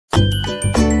All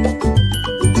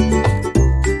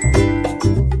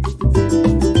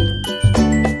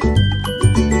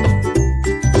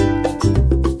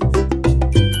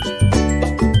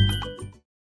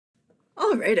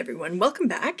right, everyone, welcome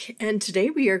back. And today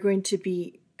we are going to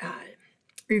be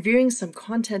reviewing some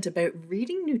content about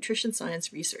reading nutrition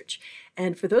science research.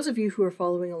 And for those of you who are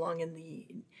following along in the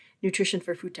Nutrition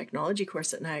for Food Technology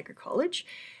course at Niagara College,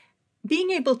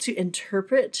 being able to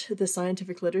interpret the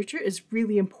scientific literature is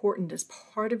really important as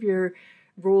part of your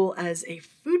role as a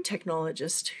food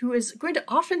technologist who is going to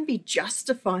often be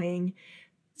justifying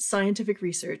scientific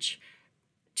research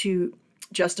to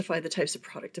justify the types of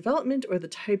product development or the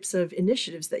types of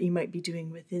initiatives that you might be doing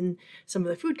within some of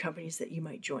the food companies that you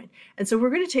might join. And so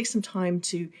we're going to take some time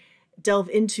to delve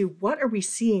into what are we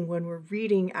seeing when we're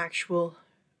reading actual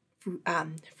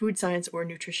food science or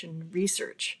nutrition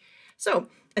research. So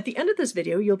at the end of this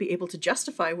video, you'll be able to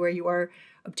justify where you are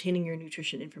obtaining your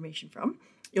nutrition information from.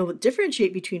 You'll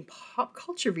differentiate between pop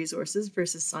culture resources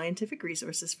versus scientific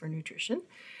resources for nutrition.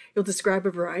 You'll describe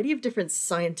a variety of different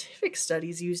scientific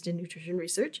studies used in nutrition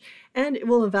research, and it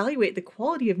will evaluate the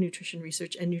quality of nutrition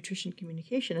research and nutrition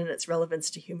communication and its relevance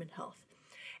to human health.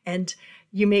 And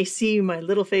you may see my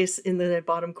little face in the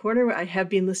bottom corner. I have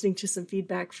been listening to some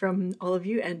feedback from all of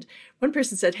you, and one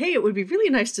person said, hey, it would be really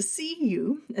nice to see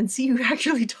you and see you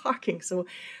actually talking. So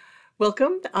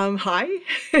welcome, hi,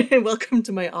 and welcome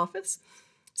to my office.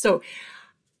 So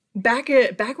back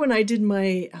when I did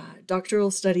my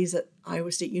doctoral studies at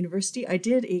Iowa State University, I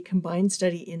did a combined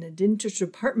study in an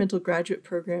interdepartmental graduate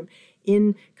program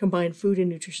in combined food and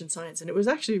nutrition science, and it was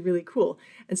actually really cool.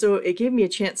 And so it gave me a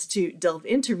chance to delve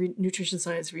into nutrition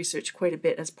science research quite a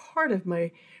bit as part of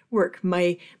my work.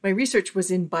 My research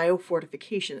was in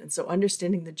biofortification, and so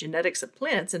understanding the genetics of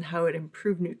plants and how it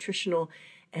improved nutritional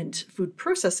and food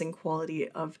processing quality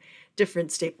of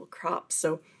different staple crops.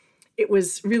 So it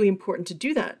was really important to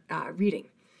do that reading.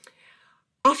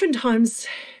 Oftentimes,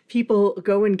 people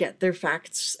go and get their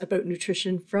facts about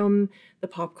nutrition from the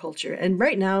pop culture. And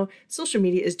right now, social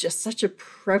media is just such a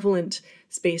prevalent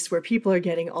space where people are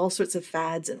getting all sorts of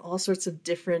fads and all sorts of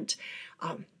different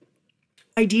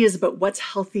ideas about what's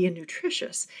healthy and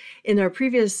nutritious. In our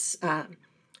previous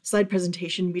slide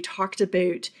presentation, we talked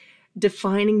about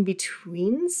defining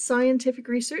between scientific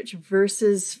research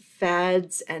versus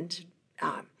fads and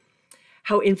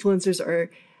how influencers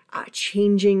are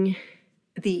changing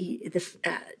the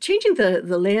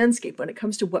landscape when it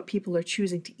comes to what people are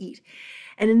choosing to eat.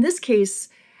 And in this case,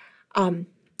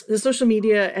 the social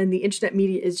media and the internet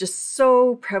media is just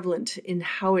so prevalent in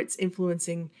how it's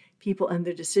influencing people and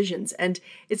their decisions. And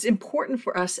it's important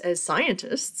for us as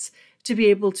scientists to be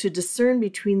able to discern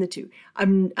between the two.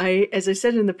 As I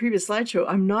said in the previous slideshow,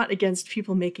 I'm not against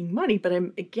people making money, but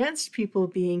I'm against people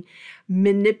being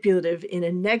manipulative in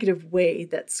a negative way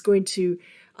that's going to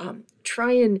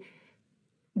try and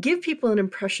give people an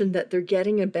impression that they're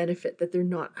getting a benefit that they're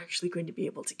not actually going to be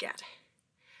able to get.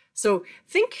 So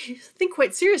think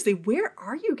quite seriously, where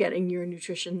are you getting your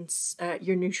nutrition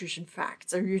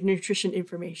facts or your nutrition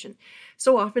information?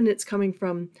 So often it's coming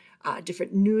from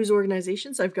different news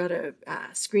organizations. I've got a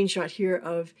screenshot here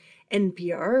of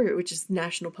NPR, which is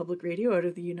National Public Radio out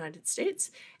of the United States.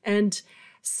 And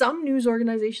some news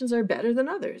organizations are better than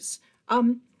others.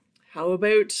 How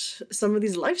about some of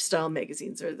these lifestyle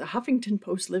magazines, or the Huffington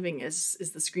Post Living is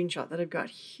the screenshot that I've got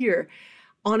here.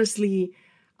 Honestly,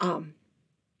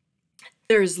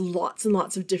 there's lots and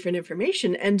lots of different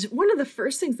information. And one of the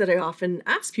first things that I often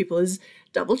ask people is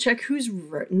double check who's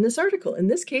written this article. In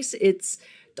this case, it's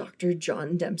Dr.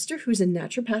 John Dempster, who's a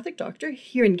naturopathic doctor.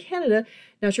 Here in Canada,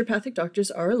 naturopathic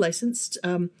doctors are a licensed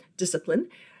discipline.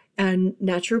 And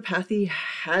naturopathy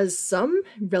has some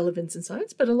relevance in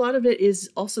science, but a lot of it is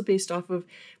also based off of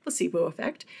placebo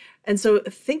effect. And so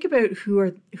think about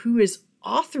who is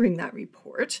authoring that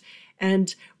report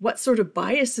and what sort of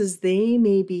biases they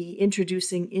may be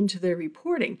introducing into their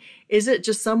reporting. Is it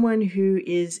just someone who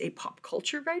is a pop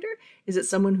culture writer? Is it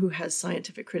someone who has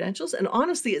scientific credentials? And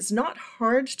honestly, it's not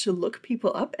hard to look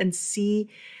people up and see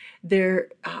their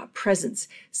presence.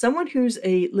 Someone who's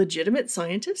a legitimate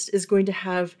scientist is going to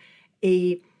have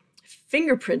a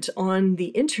fingerprint on the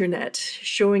internet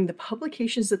showing the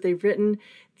publications that they've written,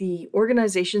 the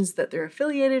organizations that they're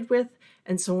affiliated with,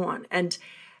 and so on. And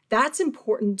that's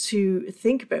important to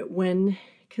think about when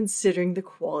considering the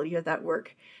quality of that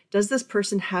work. Does this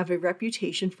person have a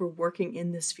reputation for working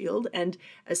in this field, and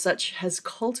as such has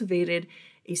cultivated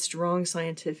a strong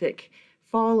scientific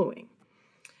following?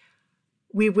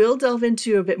 We will delve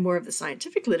into a bit more of the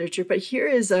scientific literature, but here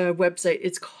is a website.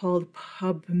 It's called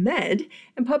PubMed,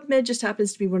 and PubMed just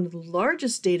happens to be one of the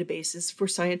largest databases for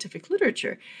scientific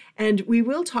literature. And we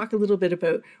will talk a little bit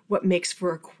about what makes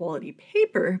for a quality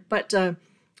paper, but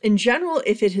in general,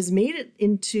 if it has made it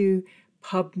into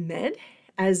PubMed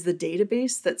as the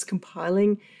database that's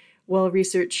compiling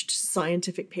well-researched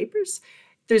scientific papers,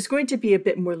 there's going to be a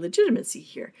bit more legitimacy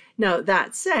here. Now,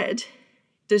 that said,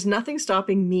 there's nothing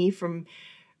stopping me from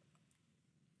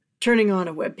turning on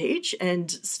a web page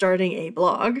and starting a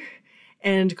blog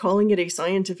and calling it a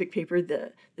scientific paper,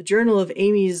 the Journal of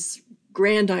Amy's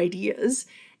Grand Ideas,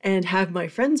 and have my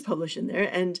friends publish in there,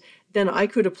 and then I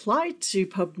could apply to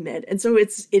PubMed. And so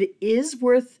it is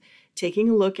worth taking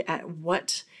a look at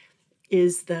what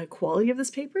is the quality of this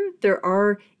paper. There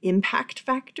are impact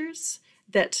factors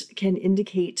that can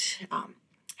indicate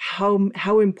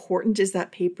how important is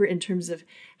that paper in terms of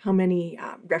how many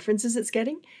references it's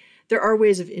getting. There are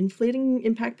ways of inflating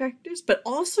impact factors, but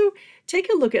also take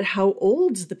a look at how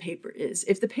old the paper is.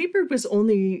 If the paper was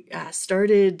only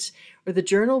started, or the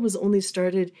journal was only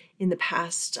started in the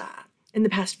past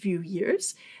few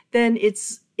years, then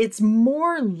it's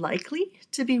more likely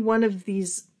to be one of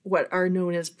these what are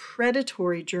known as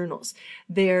predatory journals.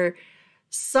 They're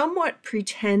somewhat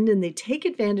pretend, and they take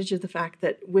advantage of the fact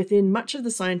that within much of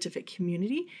the scientific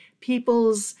community,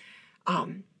 people's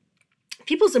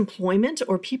employment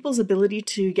or people's ability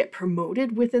to get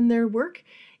promoted within their work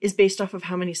is based off of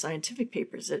how many scientific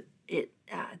papers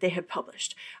they have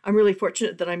published. I'm really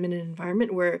fortunate that I'm in an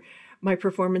environment where my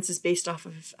performance is based off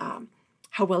of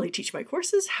how well I teach my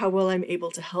courses, how well I'm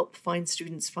able to help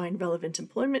students find relevant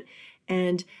employment,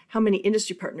 and how many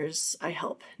industry partners I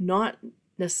help, not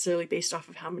necessarily based off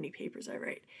of how many papers I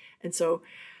write. And so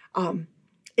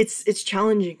it's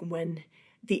challenging when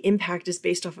the impact is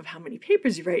based off of how many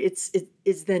papers you write.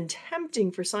 It's then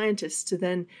tempting for scientists to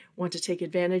then want to take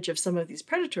advantage of some of these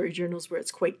predatory journals where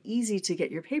it's quite easy to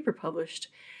get your paper published.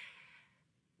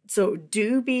 So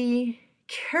do be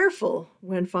careful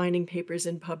when finding papers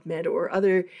in PubMed or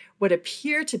other what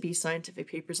appear to be scientific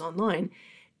papers online.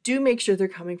 Do make sure they're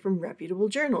coming from reputable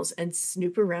journals and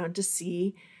snoop around to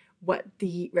see what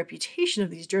the reputation of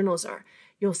these journals are.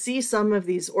 You'll see some of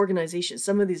these organizations,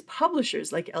 some of these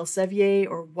publishers like Elsevier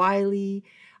or Wiley,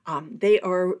 they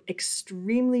are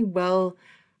extremely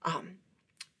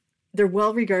they're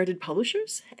well-regarded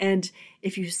publishers. And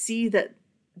if you see that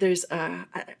there's a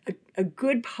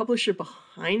good publisher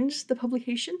behind the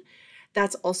publication,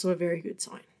 that's also a very good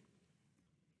sign.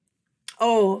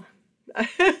 Oh, I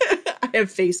have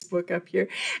Facebook up here.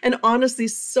 And honestly,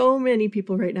 so many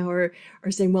people right now are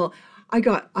saying, well,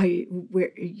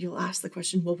 where you'll ask the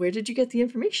question, well, where did you get the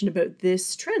information about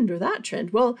this trend or that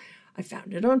trend? Well, I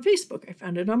found it on Facebook. I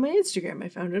found it on my Instagram. I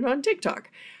found it on TikTok.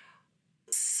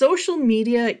 Social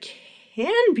media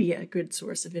can be a good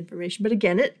source of information, but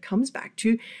again, it comes back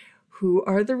to who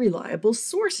are the reliable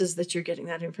sources that you're getting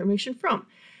that information from.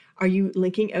 Are you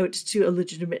linking out to a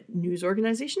legitimate news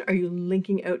organization? Are you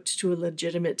linking out to a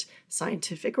legitimate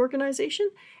scientific organization?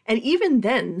 And even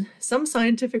then, some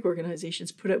scientific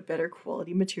organizations put out better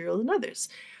quality material than others.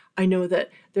 I know that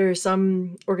there are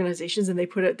some organizations and they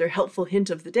put out their helpful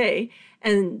hint of the day,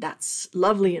 and that's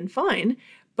lovely and fine.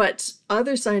 But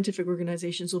other scientific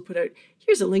organizations will put out,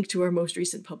 here's a link to our most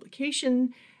recent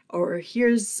publication, or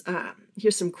here's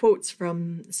some quotes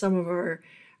from some of our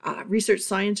research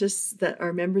scientists that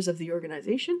are members of the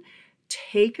organization.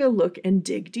 Take a look and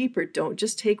dig deeper. Don't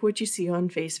just take what you see on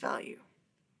face value.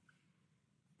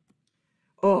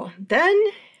 Oh,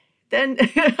 then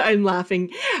I'm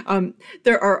laughing.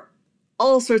 There are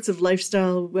all sorts of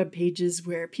lifestyle web pages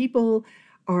where people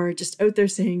are just out there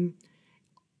saying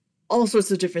all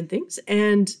sorts of different things.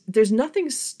 And there's nothing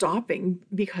stopping,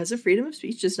 because of freedom of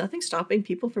speech, there's nothing stopping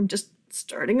people from just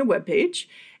starting a web page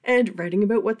and writing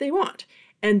about what they want.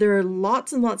 And there are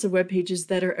lots and lots of web pages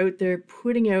that are out there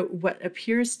putting out what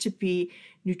appears to be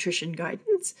nutrition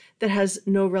guidance that has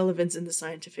no relevance in the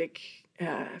scientific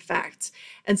facts.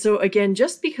 And so again,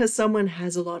 just because someone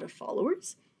has a lot of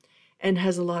followers and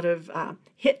has a lot of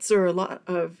hits or a lot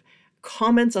of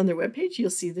comments on their webpage, you'll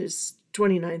see there's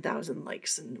 29,000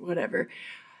 likes and whatever.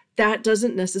 That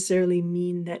doesn't necessarily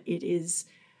mean that it is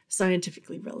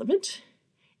scientifically relevant.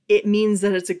 It means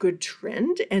that it's a good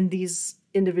trend, and these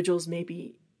individuals may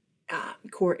be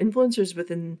core influencers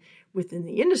within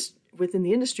the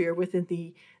industry or within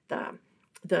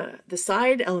the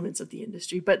side elements of the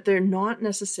industry, but they're not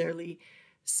necessarily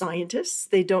scientists.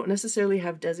 They don't necessarily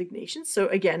have designations. So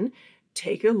again,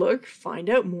 take a look, find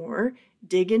out more,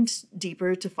 dig in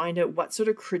deeper to find out what sort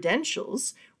of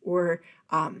credentials or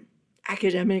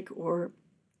academic or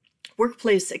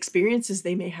workplace experiences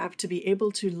they may have to be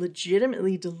able to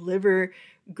legitimately deliver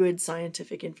good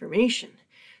scientific information.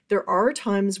 There are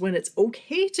times when it's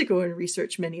okay to go and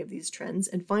research many of these trends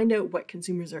and find out what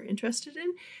consumers are interested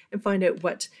in and find out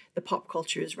what the pop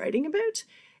culture is writing about,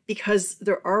 because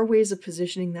there are ways of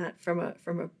positioning that from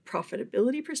a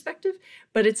profitability perspective,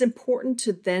 but it's important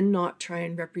to then not try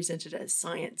and represent it as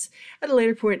science. At a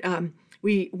later point,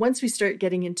 once we start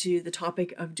getting into the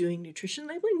topic of doing nutrition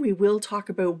labeling, we will talk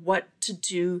about what to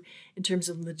do in terms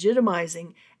of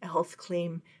legitimizing a health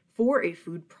claim for a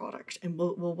food product, and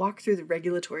we'll walk through the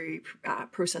regulatory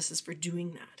processes for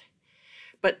doing that.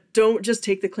 But don't just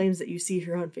take the claims that you see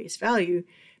here on face value,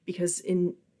 because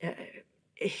in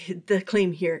the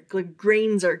claim here,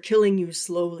 grains are killing you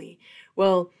slowly.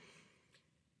 Well,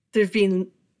 there's been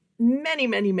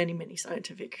many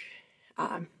scientific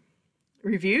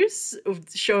reviews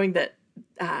showing that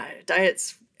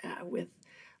diets with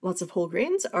lots of whole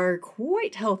grains are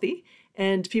quite healthy,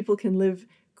 and people can live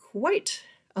quite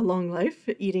a long life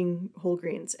eating whole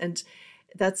grains. And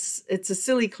it's a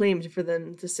silly claim for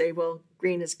them to say, well,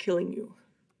 grain is killing you.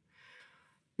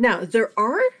 Now, there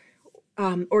are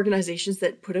organizations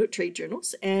that put out trade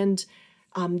journals, and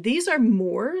these are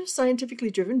more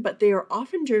scientifically driven, but they are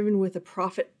often driven with a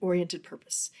profit-oriented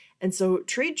purpose. And so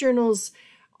trade journals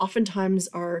oftentimes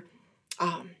are,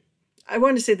 I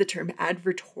want to say the term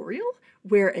advertorial,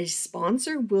 where a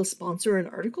sponsor will sponsor an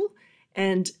article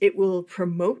and it will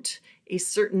promote a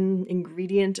certain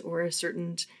ingredient or a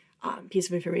certain piece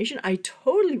of information. I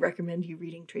totally recommend you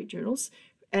reading trade journals,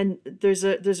 and there's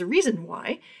a reason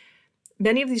why.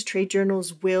 Many of these trade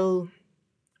journals will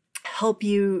help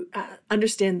you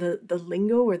understand the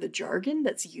lingo or the jargon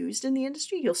that's used in the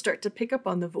industry. You'll start to pick up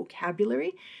on the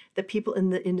vocabulary that people in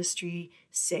the industry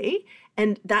say,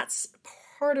 and that's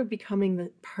part of becoming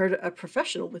a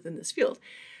professional within this field.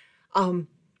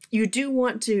 You do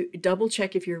want to double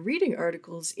check if you're reading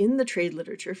articles in the trade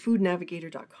literature.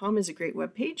 Foodnavigator.com is a great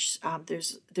webpage.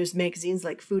 There's magazines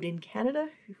like Food in Canada.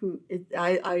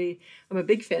 I'm a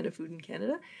big fan of Food in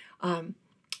Canada.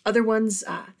 Other ones,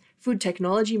 Food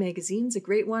Technology magazine's a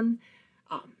great one.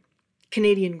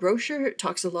 Canadian Grocer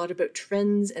talks a lot about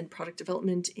trends and product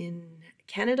development in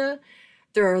Canada.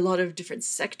 There are a lot of different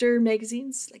sector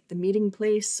magazines like The Meeting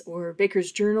Place or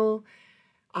Baker's Journal.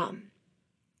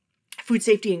 Food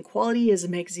Safety and Quality is a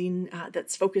magazine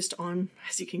that's focused on,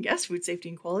 as you can guess, food safety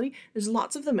and quality. There's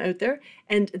lots of them out there,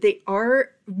 and they are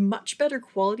much better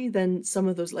quality than some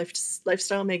of those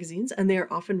lifestyle magazines, and they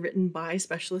are often written by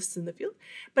specialists in the field.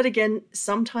 But again,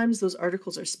 sometimes those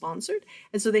articles are sponsored,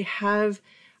 and so they have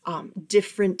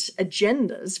different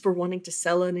agendas for wanting to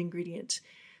sell an ingredient.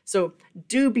 So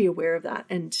do be aware of that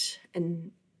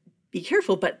and be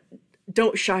careful, but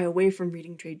don't shy away from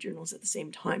reading trade journals at the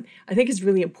same time. I think it's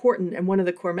really important, and one of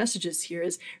the core messages here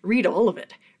is read all of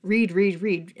it. Read,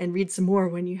 and read some more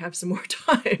when you have some more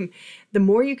time. The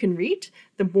more you can read,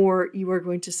 the more you are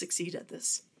going to succeed at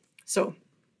this. So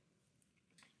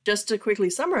just to quickly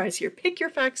summarize here, pick your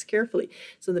facts carefully.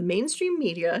 So the mainstream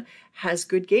media has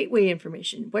good gateway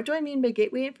information. What do I mean by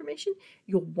gateway information?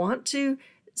 You'll want to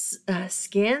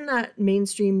scan that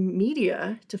mainstream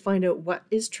media to find out what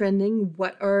is trending,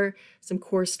 what are some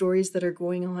core stories that are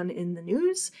going on in the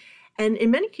news. And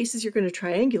in many cases, you're going to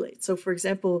triangulate. So for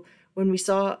example, when we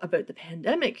saw about the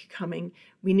pandemic coming,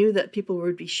 we knew that people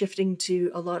would be shifting to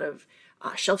a lot of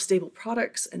shelf-stable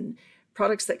products and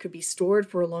products that could be stored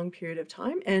for a long period of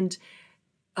time. And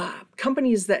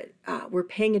companies that were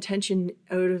paying attention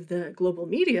out of the global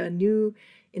media knew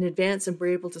in advance and were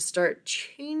able to start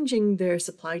changing their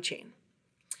supply chain.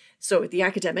 So the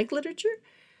academic literature,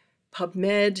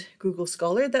 PubMed, Google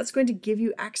Scholar, that's going to give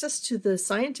you access to the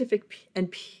scientific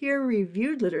and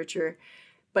peer-reviewed literature,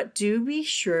 but do be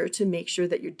sure to make sure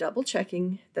that you're double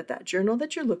checking that that journal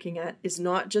that you're looking at is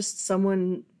not just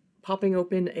someone popping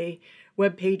open a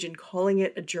web page and calling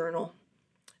it a journal.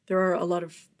 There are a lot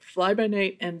of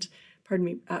fly-by-night and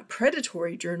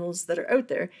predatory journals that are out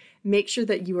there. Make sure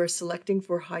that you are selecting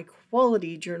for high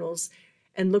quality journals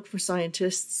and look for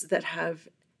scientists that have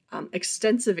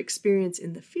extensive experience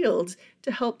in the field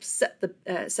to help set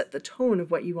the tone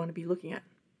of what you want to be looking at.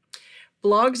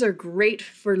 Blogs are great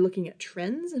for looking at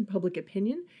trends and public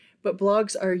opinion, but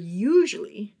blogs are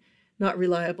usually not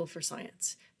reliable for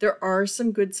science. There are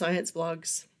some good science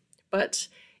blogs, but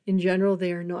in general,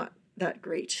 they are not that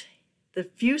great. The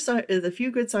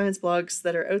few good science blogs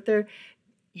that are out there,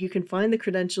 you can find the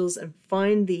credentials and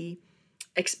find the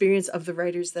experience of the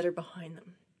writers that are behind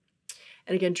them.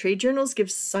 And again, trade journals give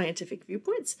scientific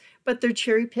viewpoints, but they're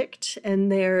cherry-picked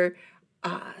and they're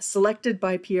selected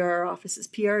by PR offices.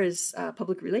 PR is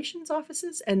public relations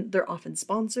offices, and they're often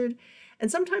sponsored.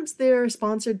 And sometimes they're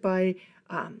sponsored by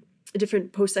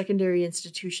different post-secondary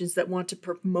institutions that want to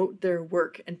promote their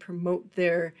work and promote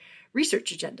their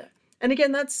research agenda. And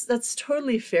again, that's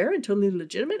totally fair and totally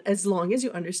legitimate as long as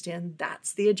you understand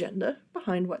that's the agenda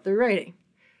behind what they're writing.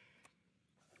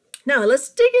 Now, let's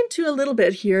dig into a little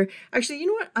bit here. Actually, you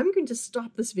know what? I'm going to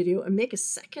stop this video and make a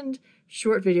second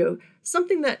short video.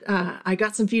 Something that I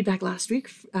got some feedback last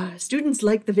week. Students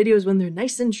like the videos when they're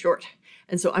nice and short.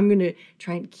 And so I'm going to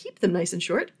try and keep them nice and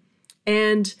short.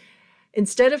 And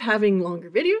instead of having longer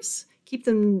videos, keep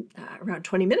them around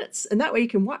 20 minutes. And that way you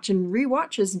can watch and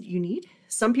rewatch as you need.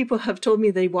 Some people have told me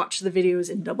they watch the videos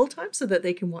in double time so that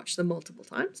they can watch them multiple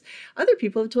times. Other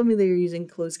people have told me they're using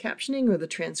closed captioning or the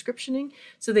transcriptioning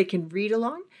so they can read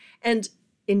along. And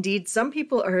indeed, some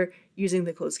people are using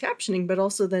the closed captioning, but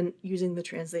also then using the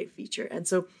translate feature. And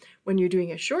so when you're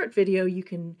doing a short video, you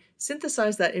can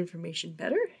synthesize that information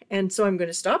better. And so I'm going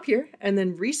to stop here and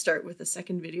then restart with a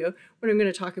second video when I'm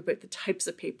going to talk about the types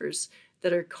of papers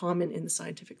that are common in the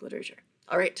scientific literature.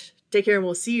 All right, take care and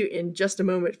we'll see you in just a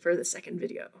moment for the second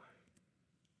video.